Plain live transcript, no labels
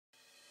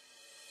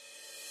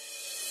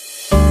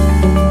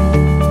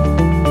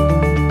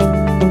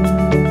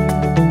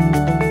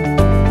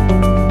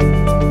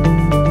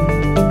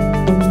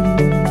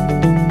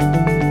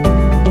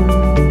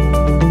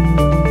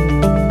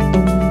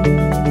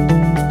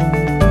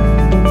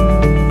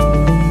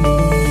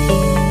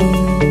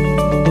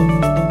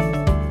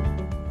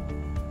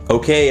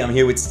Okay, I'm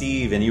here with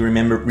Steve, and you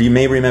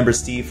may remember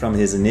Steve from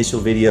his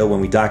initial video when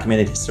we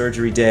documented his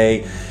surgery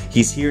day.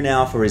 He's here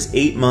now for his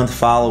 8-month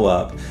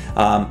follow-up.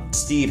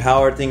 Steve,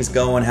 how are things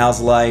going? How's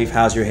life?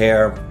 How's your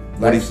hair?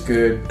 Life's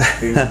good.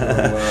 Things are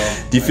going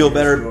well. Do you feel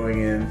better?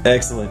 Going in.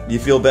 Excellent. Do you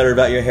feel better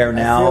about your hair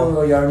now? I feel a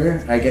little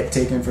younger. I get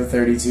taken for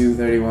 32,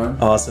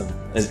 31. Awesome.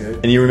 That's good.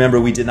 And you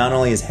remember we did not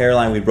only his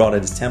hairline, we brought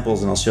out his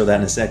temples, and I'll show that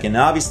in a second.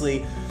 Now,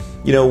 obviously,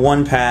 you know,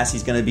 one pass,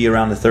 he's going to be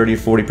around the 30 or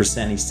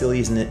 40%. He still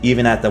isn't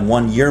even at the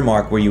 1 year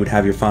mark where you would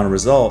have your final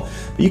result.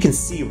 But you can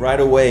see right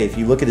away, if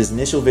you look at his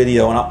initial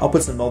video, and I'll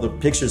put some other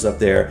pictures up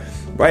there,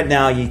 right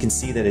now you can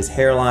see that his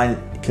hairline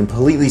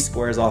completely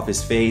squares off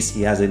his face.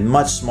 He has a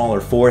much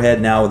smaller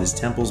forehead now with his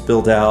temples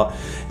built out.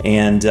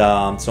 And so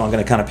I'm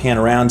going to kind of pan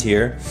around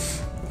here,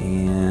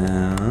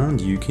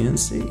 and you can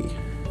see.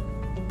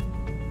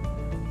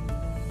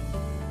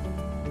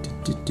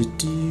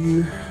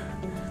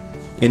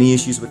 Any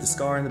issues with the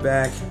scar in the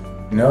back?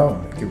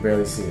 No, I can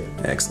barely see it.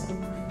 Excellent.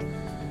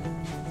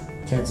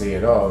 Can't see it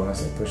at all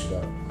unless I push it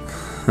up.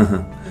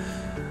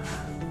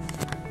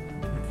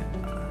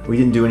 We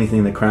didn't do anything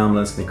in the crown,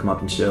 but it's going to come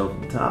up and show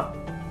from the top.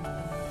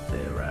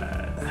 There,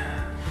 right.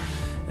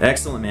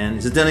 Excellent, man.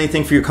 Has it done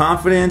anything for your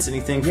confidence?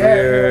 Anything for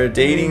your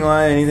dating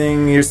life?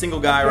 Anything? You're a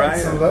single guy,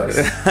 right? Some looks.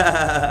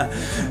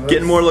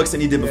 Getting more looks than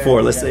you did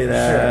before. Let's say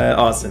that.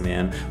 Sure. Awesome,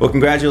 man. Well,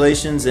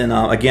 congratulations, and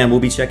again, we'll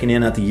be checking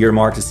in at the year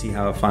mark to see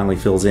how it finally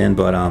fills in.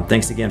 But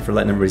thanks again for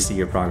letting everybody see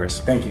your progress.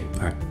 Thank you.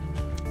 All right.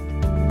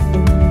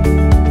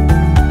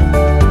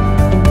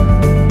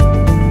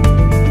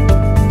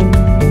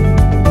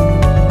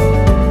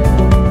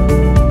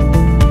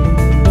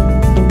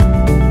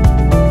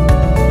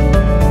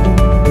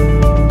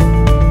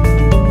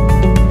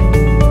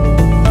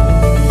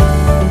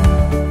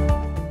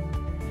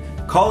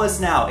 Call us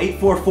now,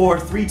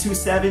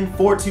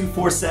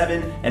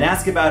 844-327-4247, and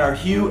ask about our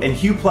HUE and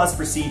HUE Plus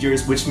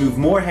procedures, which move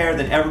more hair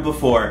than ever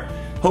before.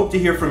 Hope to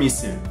hear from you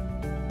soon.